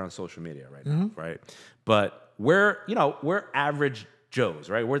out there on social media right now, right? But we're average Joes,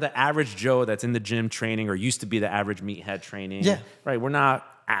 right? We're the average Joe that's in the gym training or used to be the average meathead training, right? We're not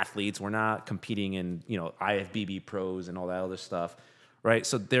athletes. We're not competing in, IFBB pros and all that other stuff, right?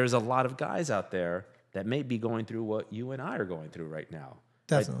 So there's a lot of guys out there that may be going through what you and I are going through right now.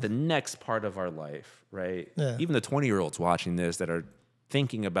 Definitely. Right? The next part of our life, right? Yeah. Even the 20-year-olds watching this that are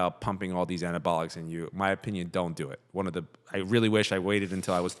thinking about pumping all these anabolics in you, my opinion, don't do it. I really wish I waited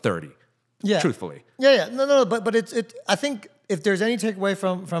until I was 30. Yeah. Truthfully. Yeah. No. But I think if there's any takeaway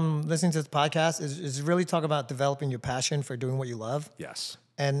from listening to this podcast is really talk about developing your passion for doing what you love. Yes.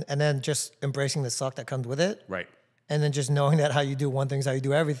 And then just embracing the suck that comes with it. Right. And then just knowing that how you do one thing is how you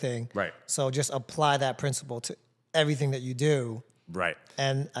do everything. Right. So just apply that principle to everything that you do. Right.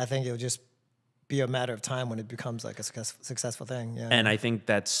 And I think it'll just be a matter of time when it becomes like a successful thing. Yeah. And I think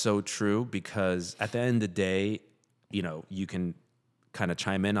that's so true because at the end of the day, you can kind of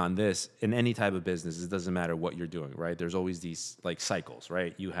chime in on this in any type of business. It doesn't matter what you're doing, right? There's always these like cycles,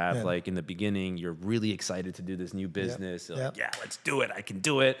 right? You have like in the beginning, you're really excited to do this new business. Like, yeah, let's do it. I can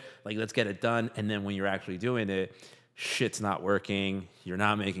do it. Like, let's get it done. And then when you're actually doing it, shit's not working. You're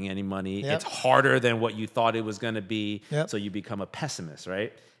not making any money. It's harder than what you thought it was going to be. So you become a pessimist,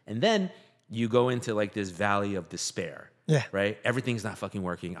 right? And then you go into like this valley of despair. Yeah. Right? Everything's not fucking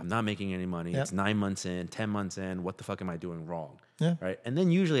working. I'm not making any money. It's 9 months in, 10 months in. What the fuck am I doing wrong? Yeah. Right? And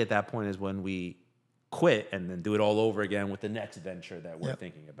then usually at that point is when we quit and then do it all over again with the next venture that we're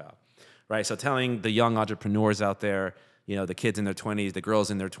thinking about. Right? So telling the young entrepreneurs out there, the kids in their 20s, the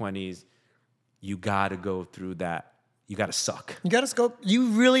girls in their 20s, you got to go through that. You got to suck. You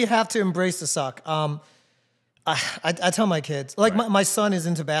really have to embrace the suck. I tell my kids, like my son is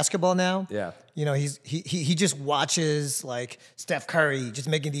into basketball now. Yeah. He just watches like Steph Curry just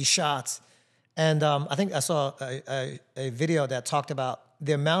making these shots. And I think I saw a video that talked about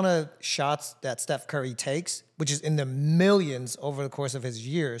the amount of shots that Steph Curry takes, which is in the millions over the course of his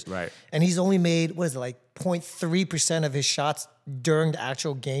years. Right. And he's only made, 0.3% of his shots during the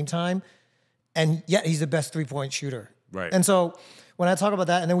actual game time. And yet he's the best three-point shooter. Right. And so when I talk about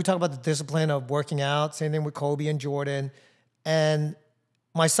that, and then we talk about the discipline of working out, same thing with Kobe and Jordan, and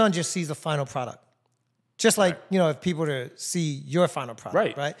my son just sees the final product. Just like, if people were to see your final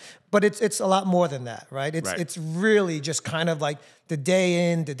product, right? But it's a lot more than that, right? It's really just kind of like the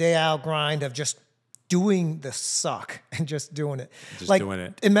day in, the day out grind of just doing the suck and just doing it. Doing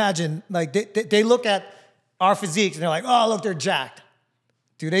it. Imagine, like they look at our physiques and they're like, oh, look, they're jacked.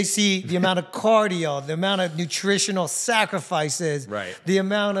 Do they see the amount of cardio, the amount of nutritional sacrifices, the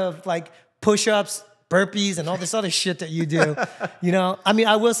amount of like push-ups, burpees, and all this other shit that you do? I mean,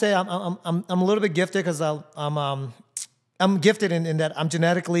 I will say I'm a little bit gifted because I'm gifted in that I'm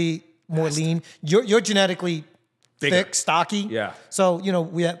genetically more lean. You're genetically bigger, thick, stocky. Yeah. So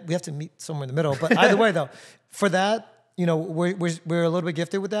we have to meet somewhere in the middle. But either way, though, for that, we're a little bit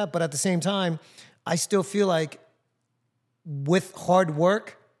gifted with that. But at the same time, I still feel like, with hard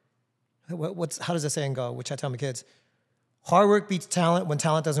work, how does the saying go? Which I tell my kids, hard work beats talent when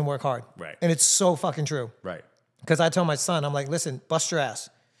talent doesn't work hard. Right. And it's so fucking true. Right. Because I tell my son, I'm like, listen, bust your ass.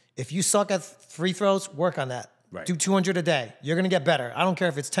 If you suck at free throws, work on that. Right. Do 200 a day. You're gonna get better. I don't care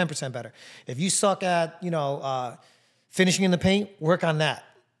if it's 10% better. If you suck at finishing in the paint, work on that.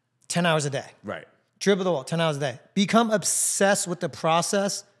 10 hours a day. Right. Dribble the ball 10 hours a day. Become obsessed with the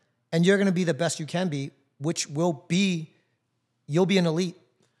process, and you're gonna be the best you can be, which will be. You'll be an elite,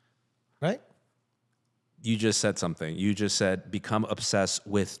 right? You just said something. You just said become obsessed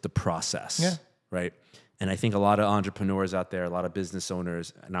with the process, right? And I think a lot of entrepreneurs out there, a lot of business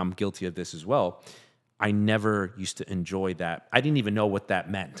owners, and I'm guilty of this as well, I never used to enjoy that. I didn't even know what that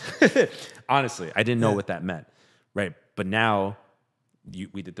meant. Honestly, I didn't know what that meant, right? But now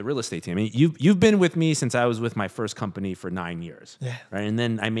we did the real estate team. I mean, you've been with me since I was with my first company for 9 years. Yeah. Right. And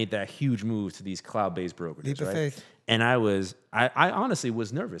then I made that huge move to these cloud-based brokerages. Leap of faith. And I honestly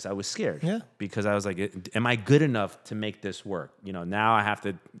was nervous. I was scared. Yeah. Because I was like, am I good enough to make this work? You know, now I have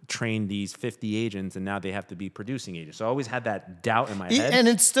to train these 50 agents, and now they have to be producing agents. So I always had that doubt in my head. And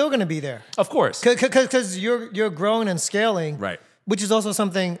it's still going to be there. Of course. Because you're growing and scaling. Right. Which is also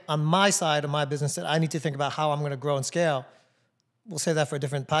something on my side of my business that I need to think about how I'm going to grow and scale. We'll save that for a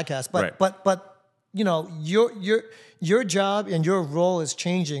different podcast. But you know, your job and your role is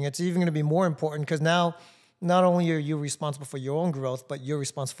changing. It's even going to be more important because now not only are you responsible for your own growth, but you're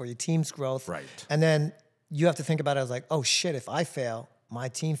responsible for your team's growth. Right. And then you have to think about it as like, oh shit, if I fail, my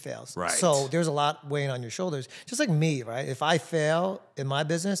team fails. Right. So there's a lot weighing on your shoulders. Just like me, right? If I fail in my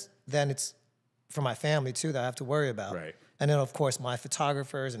business, then it's for my family too that I have to worry about. Right. And then of course my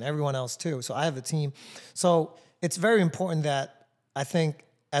photographers and everyone else too. So I have a team. So it's very important that I think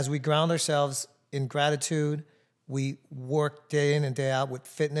as we ground ourselves in gratitude, we work day in and day out with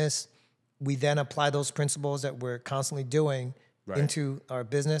fitness. We then apply those principles that we're constantly doing into our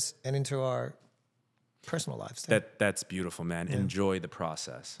business and into our personal lives. That's beautiful, man. Yeah. Enjoy the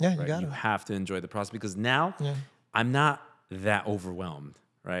process. Yeah, you got it. You have to enjoy the process because now I'm not that overwhelmed,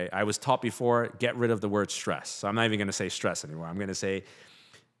 right? I was taught before, get rid of the word stress. So I'm not even going to say stress anymore. I'm going to say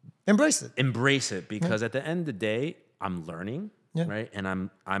embrace it. Embrace it because at the end of the day, I'm learning, right? And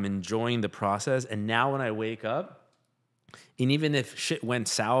I'm enjoying the process. And now when I wake up, and even if shit went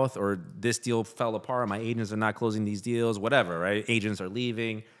south or this deal fell apart, my agents are not closing these deals, whatever, right? Agents are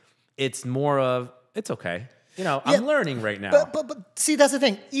leaving. It's more of, it's okay. You know, I'm learning right now. But see, that's the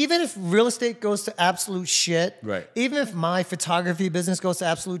thing. Even if real estate goes to absolute shit, right? Even if my photography business goes to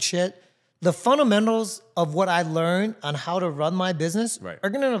absolute shit, the fundamentals of what I learned on how to run my business are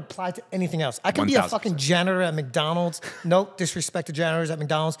going to apply to anything else. I can be a fucking janitor at McDonald's. No disrespect to janitors at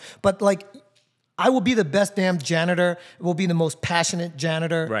McDonald's, but like, I will be the best damn janitor. Will be the most passionate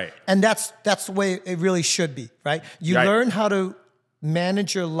janitor. Right. And that's the way it really should be, right? You learn how to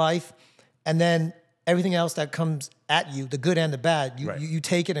manage your life, and then everything else that comes at you, the good and the bad, you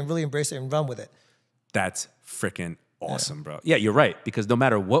take it and really embrace it and run with it. That's freaking awesome, bro. Yeah, you're right. Because no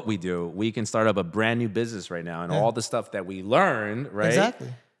matter what we do, we can start up a brand new business right now, and all the stuff that we learned, right? Exactly.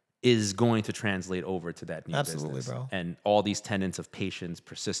 Is going to translate over to that new Absolutely, business. bro. And all these tenets of patience,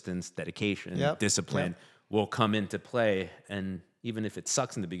 persistence, dedication, discipline will come into play. And even if it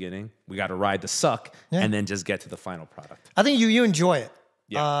sucks in the beginning, we got to ride the suck and then just get to the final product. I think you enjoy it.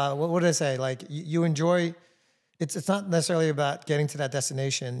 Yeah. What did I say? Like you enjoy, it's not necessarily about getting to that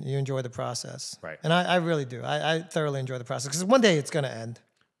destination. You enjoy the process. Right. And I really do. I thoroughly enjoy the process because one day it's going to end.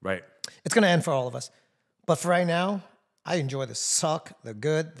 Right. It's going to end for all of us. But for right now, I enjoy the suck, the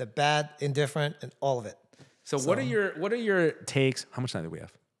good, the bad, indifferent, and all of it. So what are your takes? How much time do we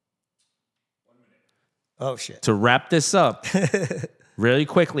have? 1 minute. Oh shit. To wrap this up really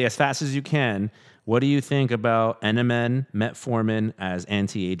quickly, as fast as you can, what do you think about NMN, metformin as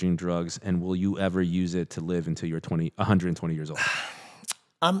anti-aging drugs, and will you ever use it to live until you're 120 years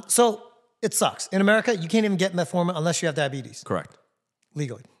old? So it sucks. In America, you can't even get metformin unless you have diabetes. Correct.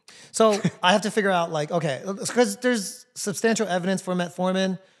 Legally. So I have to figure out like, okay, because there's substantial evidence for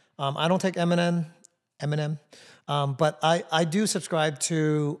metformin. I don't take M&M, but I do subscribe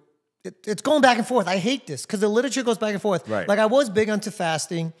to, it's going back and forth. I hate this because the literature goes back and forth. Right. Like I was big onto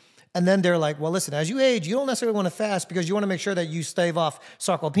fasting, and then they're like, well, listen, as you age, you don't necessarily want to fast because you want to make sure that you stave off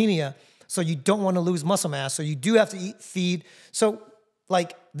sarcopenia, so you don't want to lose muscle mass, so you do have to feed. So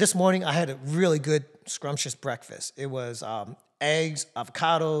like this morning, I had a really good scrumptious breakfast. It was eggs,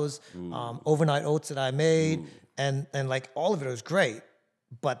 avocados, overnight oats that I made, and like all of it was great.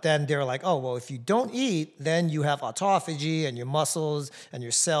 But then they're like, oh, well, if you don't eat, then you have autophagy and your muscles and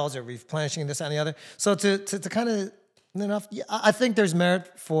your cells are replenishing this and the other. So to kind of, I think there's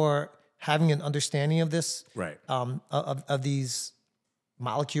merit for having an understanding of this, right? Of these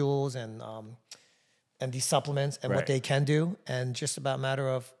molecules and these supplements and what they can do, and just about a matter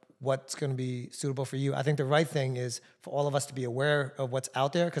of what's going to be suitable for you. I think the right thing is for all of us to be aware of what's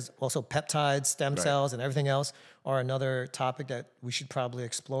out there, because also peptides, stem cells, and everything else are another topic that we should probably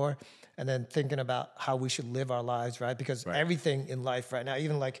explore. And then thinking about how we should live our lives, right? Because everything in life right now,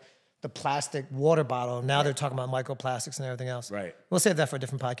 even like the plastic water bottle, now they're talking about microplastics and everything else. Right. We'll save that for a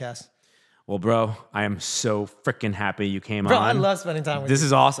different podcast. Well, bro, I am so freaking happy you came on. Bro, I love spending time with you. This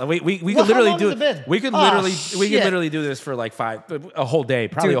is awesome. We could literally do it. We could literally do this for like a whole day,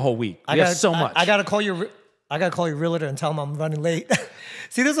 probably a whole week. We have so much. I gotta call your realtor and tell him I'm running late.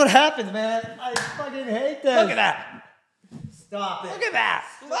 See, this is what happens, man. I fucking hate this. Look at that. Stop it. Look at that.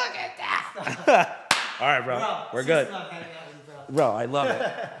 Look at that. All right, bro. We're good. Bro, I love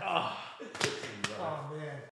it. Oh.